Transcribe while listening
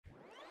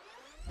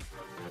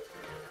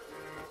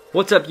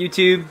What's up,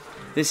 YouTube?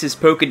 This is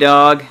Polka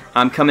Dog.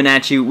 I'm coming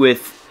at you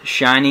with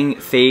Shining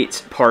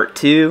Fates Part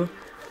 2.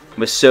 It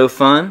was so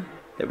fun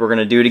that we're going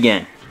to do it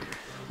again.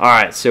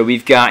 Alright, so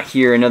we've got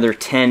here another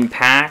 10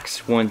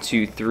 packs. 1,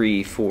 2,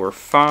 3, 4,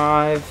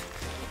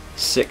 5,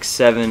 6,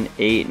 7,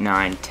 8,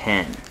 9,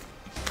 10.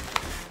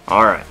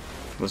 Alright,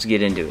 let's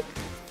get into it.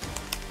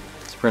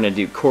 So we're going to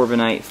do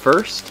Corviknight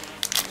first.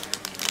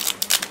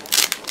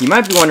 You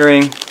might be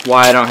wondering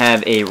why I don't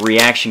have a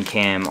reaction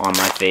cam on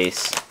my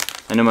face.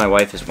 I know my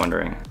wife is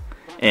wondering,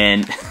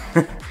 and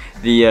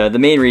the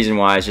main reason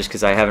why is just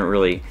because I haven't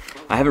really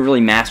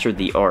mastered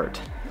the art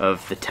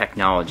of the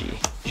technology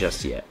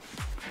just yet.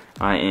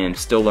 I am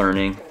still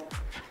learning,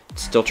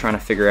 still trying to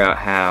figure out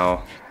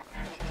how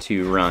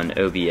to run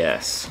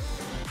OBS.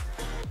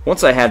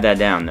 Once I have that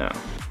down, though,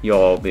 you'll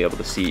all be able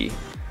to see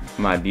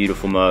my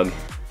beautiful mug.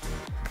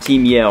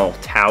 Team Yell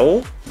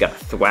towel, got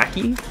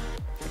Thwacky,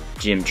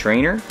 Gym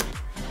Trainer,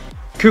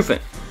 Kufin,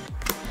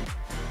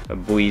 a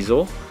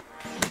Buizel,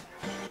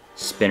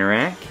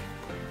 Spinnerack,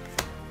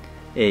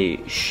 a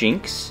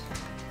Shinx,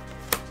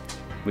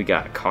 we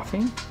got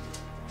Coughing,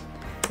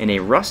 and a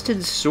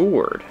Rusted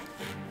Sword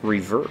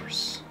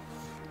reverse.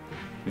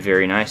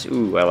 Very nice.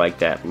 Ooh, I like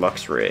that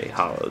Luxray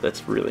Hollow.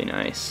 That's really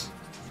nice.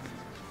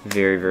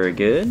 Very, very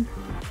good.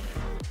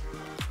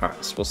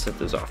 Alright, so we'll set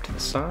those off to the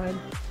side.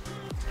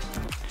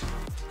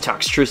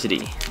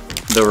 Toxtricity,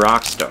 the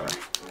Rockstar.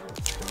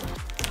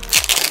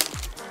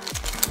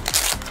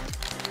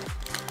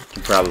 You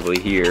can probably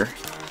hear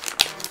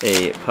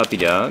a puppy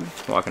dog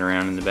walking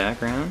around in the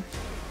background.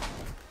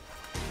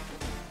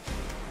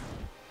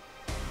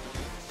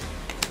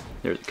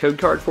 There's a code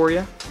card for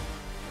you.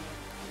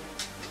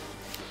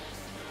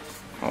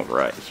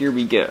 Alright, here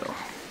we go.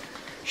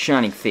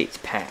 Shining Fates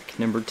pack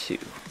number 2.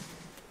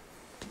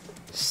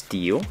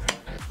 Steel.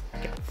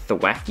 Got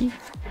Thwacky.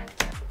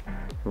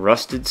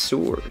 Rusted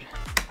Sword.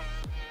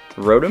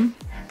 Rotom.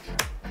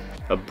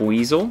 A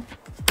Buizel.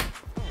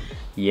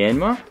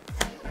 Yanma.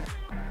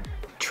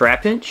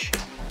 Trapinch.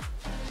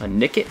 A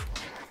Nickit.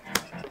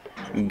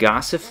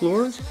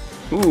 Gossifleur.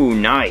 Ooh,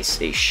 nice.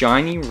 A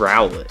shiny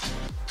Rowlet.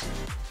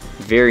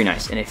 Very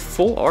nice. And a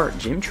full art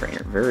Gym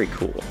Trainer. Very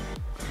cool.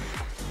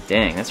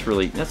 Dang, that's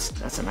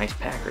a nice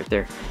pack right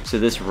there. So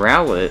this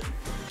Rowlet,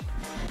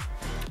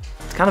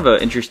 it's kind of an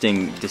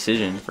interesting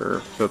decision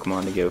for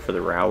Pokemon to go for the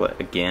Rowlet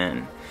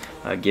again,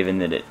 given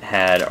that it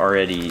had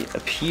already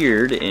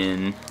appeared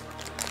in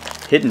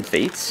Hidden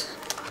Fates.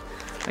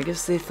 I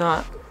guess they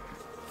thought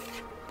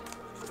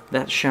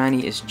that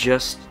shiny is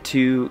just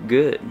too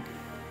good.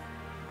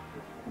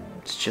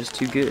 It's just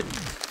too good.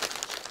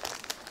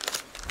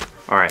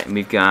 Alright, and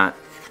we've got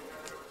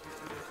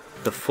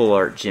the full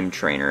art Gym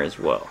Trainer as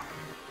well.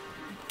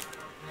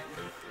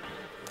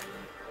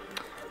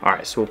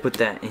 Alright, so we'll put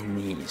that in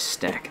the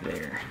stack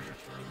there.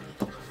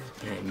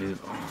 And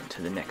move on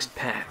to the next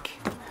pack,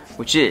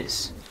 which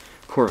is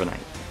Corviknight.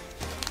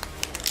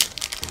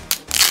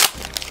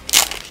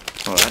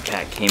 Oh, that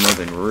pack came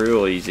open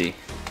real easy.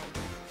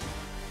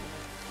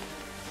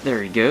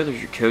 There you go,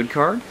 there's your code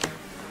card.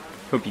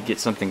 Hope you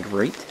get something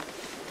great.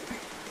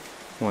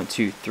 1,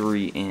 2,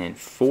 3, and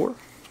 4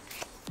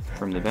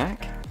 from the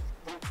back.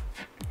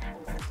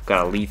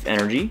 Got a Leaf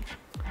Energy,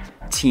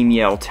 Team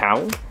Yell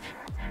Towel,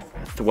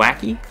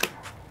 Thwacky,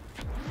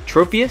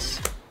 Tropius,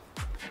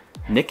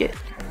 Nickit,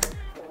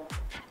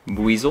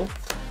 Buizel,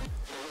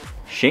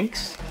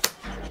 Shinx,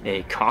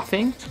 a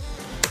Coughing,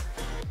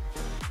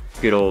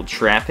 good old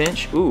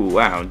Trapinch. Ooh,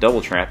 wow,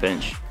 double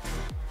Trapinch,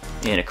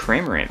 and a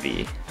Cramorant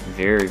V.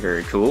 Very,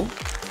 very cool.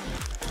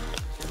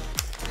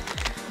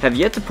 Have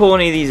yet to pull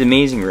any of these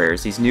amazing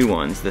rares, these new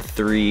ones. The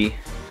 3,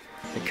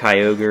 the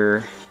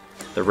Kyogre,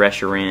 the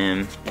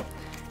Reshiram,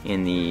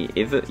 and the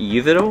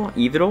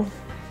Yveltal.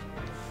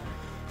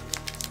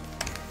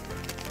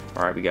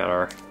 Alright, we got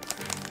our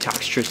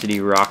Toxtricity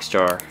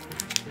Rockstar.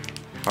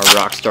 Our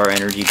Rockstar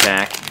Energy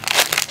pack.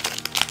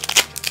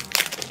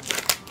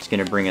 It's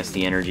gonna bring us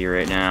the energy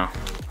right now.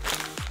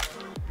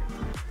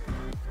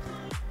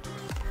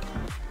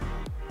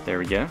 There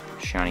we go.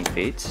 Shining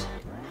Fates.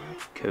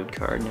 Code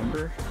card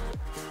number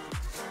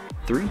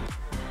 3.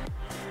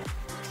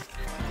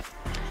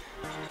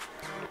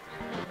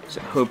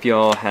 So hope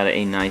y'all had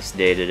a nice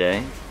day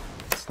today.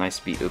 It's nice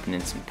to be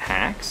opening some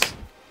packs.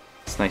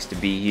 It's nice to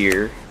be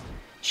here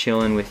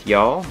chilling with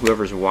y'all,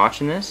 whoever's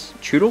watching this.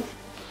 Choodle,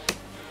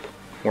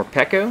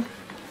 Morpeko,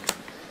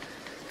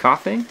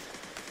 Coughing,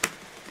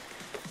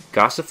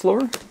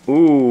 Gossifleur,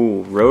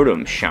 ooh,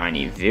 Rotom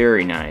shiny,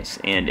 very nice,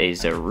 and a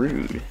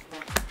Zarude.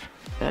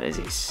 That is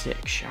a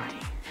sick shiny.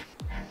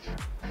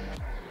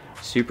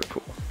 Super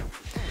cool.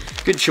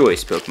 Good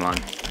choice, Pokemon.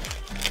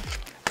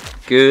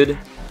 Good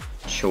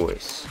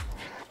choice.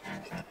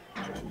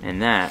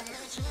 And that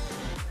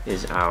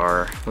is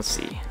our, let's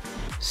see,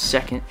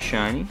 second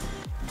shiny.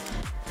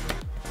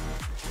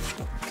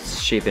 It's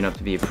shaping up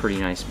to be a pretty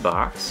nice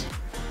box.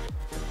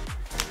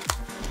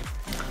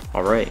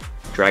 Alright,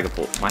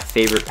 Dragapult, my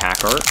favorite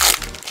pack art.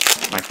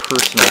 My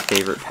personal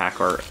favorite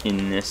pack art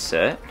in this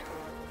set.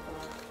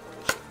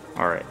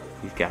 Alright,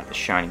 we've got the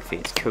Shining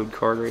Fates code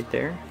card right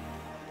there.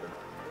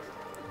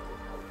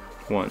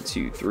 1,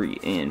 2, 3,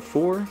 and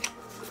 4.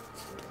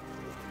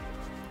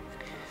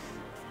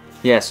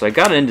 Yeah, so I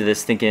got into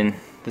this thinking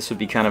this would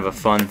be kind of a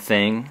fun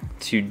thing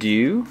to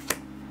do.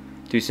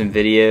 Do some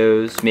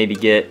videos, maybe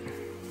get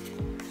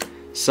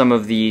some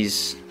of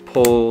these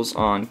pulls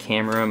on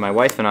camera. My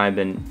wife and I have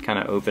been kind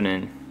of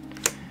opening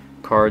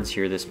cards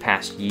here this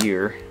past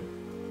year.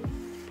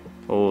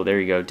 Oh, there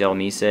you go, Del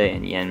Mise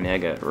and Yen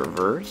Mega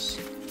reverse.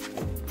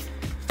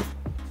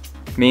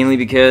 Mainly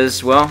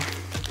because, well,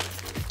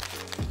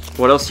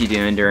 what else are you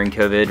doing during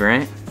COVID,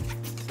 right?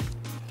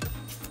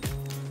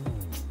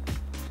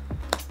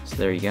 So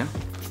there you go.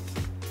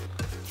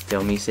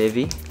 Del Mise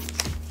V.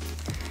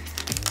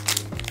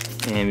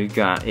 And we've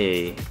got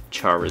a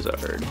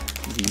Charizard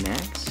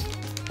VMAX.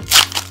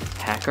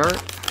 Pack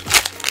art.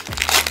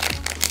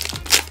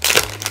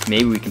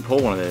 Maybe we can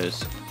pull one of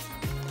those.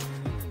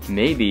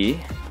 Maybe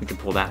we can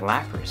pull that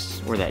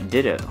Lapras or that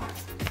Ditto.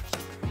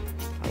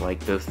 I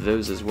like both of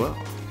those as well.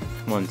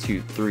 1,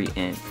 2, 3,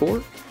 and 4.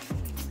 Alright,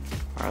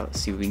 let's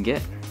see what we can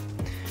get.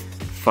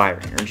 Fire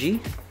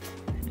Energy.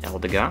 An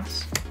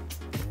Eldegoss.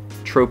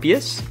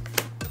 Tropius.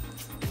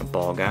 A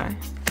ball guy.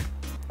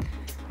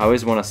 I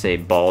always want to say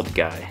bald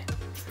guy.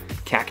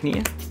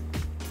 Cacnea.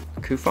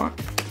 A Kufant.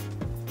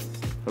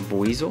 A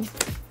Buizel.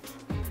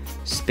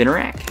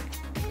 Spinarak.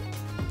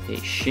 A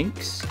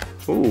Shinx.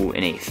 Ooh,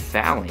 and a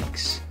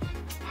Phalanx.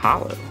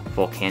 Hollow.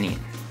 Volcanion.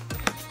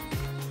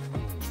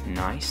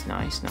 Nice,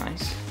 nice,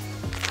 nice.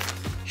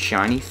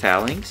 Shiny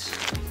Phalanx.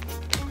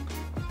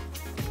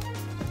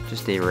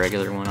 Just a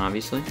regular one,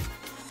 obviously.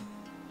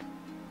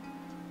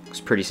 Looks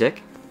pretty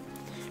sick.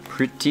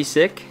 Pretty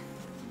sick.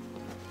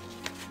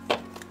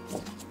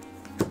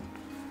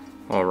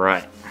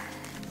 Alright.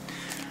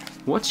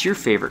 What's your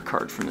favorite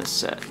card from this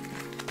set?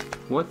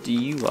 What do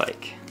you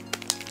like?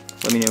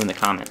 Let me know in the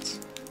comments.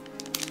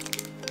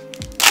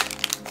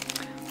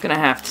 I'm gonna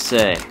have to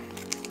say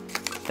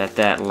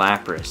that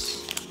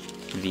Lapras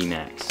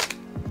VMAX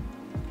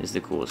is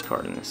the coolest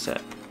card in this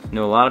set. I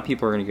know a lot of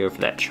people are gonna go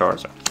for that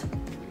Charizard.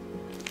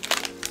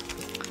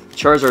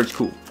 Charizard's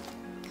cool.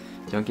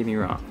 Don't get me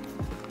wrong.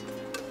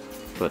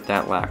 But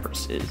that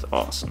Lapras is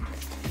awesome.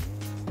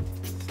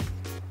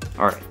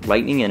 Alright,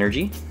 Lightning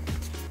Energy.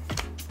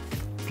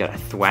 Got a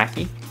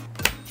Thwackey.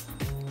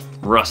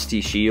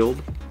 Rusty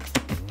Shield.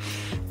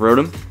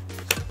 Rotom.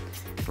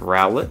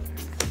 Rowlet.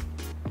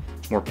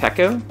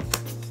 Morpeko.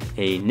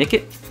 A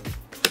Nickit.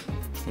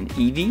 An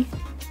Eevee.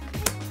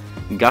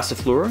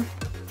 Gossifleur.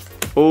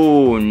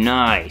 Oh,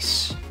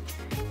 nice.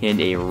 And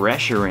a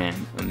Reshiram.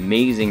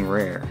 Amazing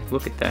rare.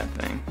 Look at that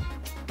thing.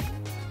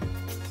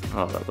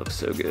 Oh, that looks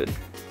so good.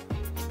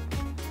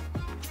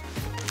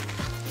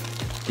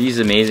 These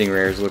amazing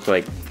rares look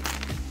like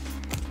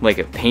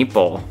a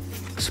paintball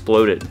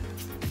exploded.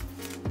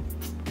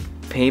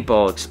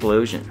 Paintball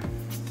explosion.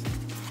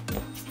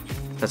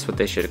 That's what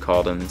they should have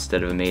called them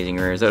instead of amazing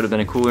rares. That would have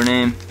been a cooler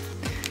name.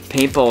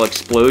 Paintball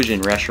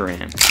explosion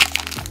Reshiram.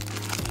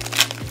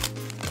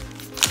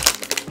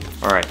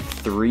 Alright,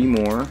 3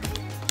 more.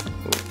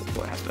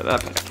 What happened to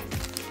that pack?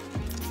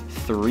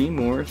 3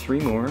 more.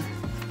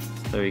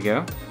 There you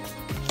go.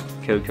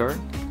 Code card.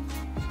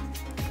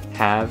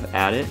 Have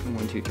at it.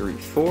 1, 2, 3,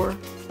 4.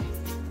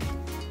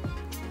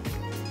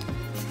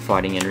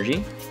 Fighting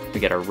Energy. We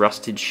got a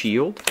Rusted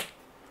Shield.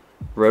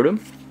 Rotom.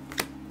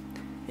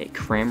 A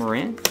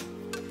Cramorant.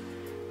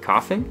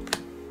 Coughing.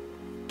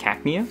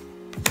 Cacnea.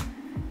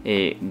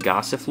 A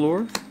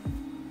Gossifleur.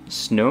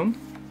 Snom.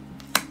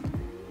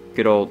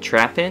 Good old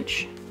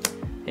Trapinch.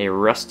 A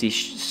Rusty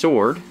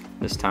Sword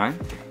this time.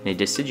 And a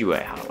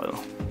Decidueye Hollow.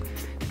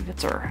 I think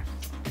that's our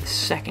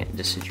second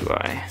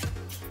Decidueye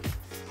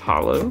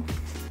Hollow.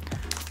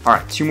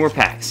 Alright, 2 more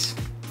packs.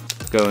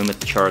 Go in with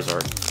the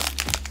Charizard.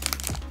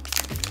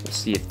 We'll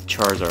see if the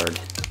Charizard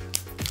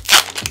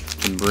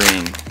can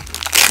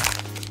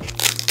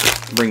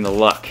bring the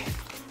luck.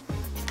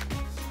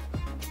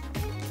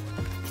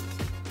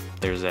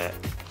 There's that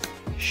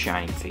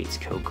Shining Fates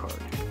code card.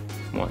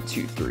 1,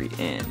 2, 3,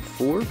 and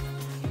 4.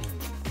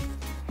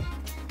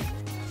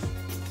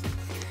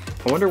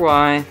 I wonder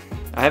why.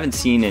 I haven't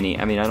seen any.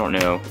 I mean, I don't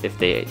know if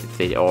they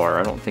are.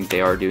 I don't think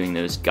they are doing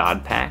those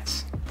God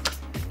packs.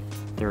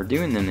 They're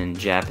doing them in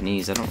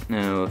Japanese. I don't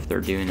know if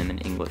they're doing them in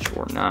English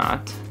or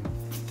not.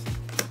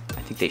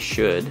 I think they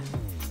should.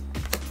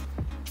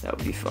 That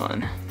would be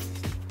fun.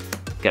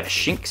 Got a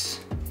Shinx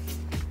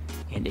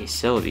and a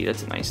Celebi.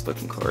 That's a nice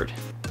looking card.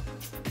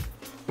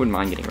 Wouldn't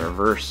mind getting a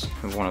reverse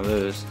of one of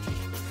those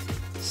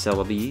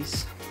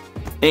Celebis.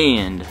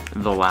 And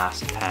the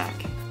last pack.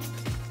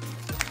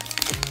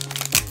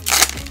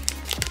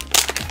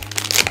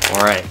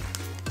 Alright,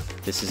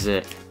 this is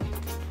it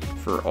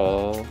for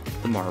all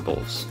the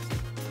marbles.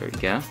 There you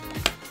go.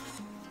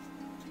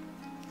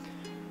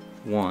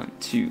 1,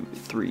 2,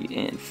 3,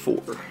 and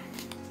 4. Let's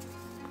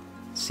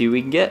see what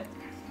we can get.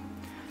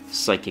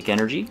 Psychic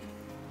Energy.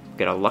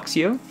 Got a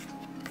Luxio.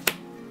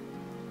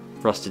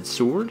 Rusted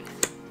Sword.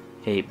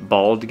 A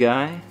Bald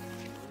Guy.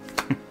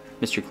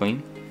 Mr.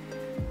 Clean.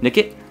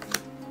 Nickit.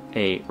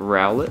 A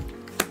Rowlet.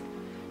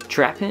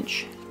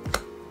 Trapinch.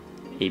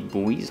 A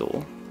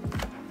Buizel.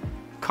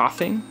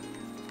 Coughing,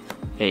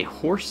 a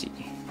Horsey,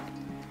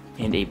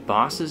 and a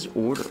Boss's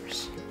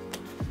Orders.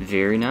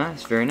 Very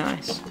nice, very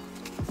nice.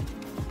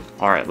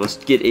 Alright, let's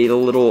get a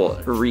little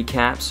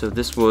recap. So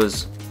this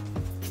was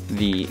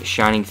the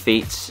Shining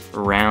Fates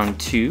Round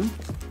 2.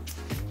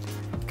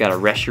 Got a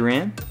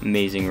Reshiram,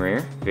 amazing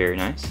rare, very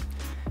nice.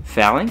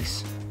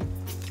 Phalanx,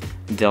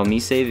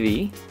 Delmise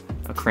V,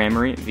 a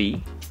Cramorant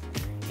V,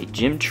 a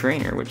Gym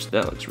Trainer, which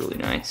that looks really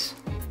nice.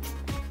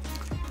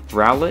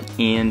 Rowlet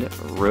and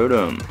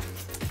Rotom.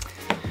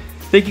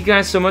 Thank you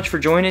guys so much for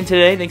joining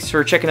today. Thanks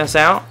for checking us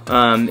out.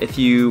 If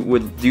you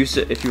would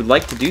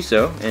like to do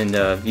so and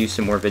view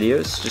some more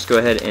videos, just go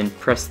ahead and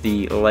press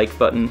the like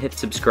button, hit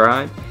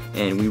subscribe,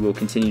 and we will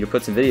continue to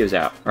put some videos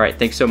out. All right,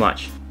 thanks so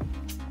much.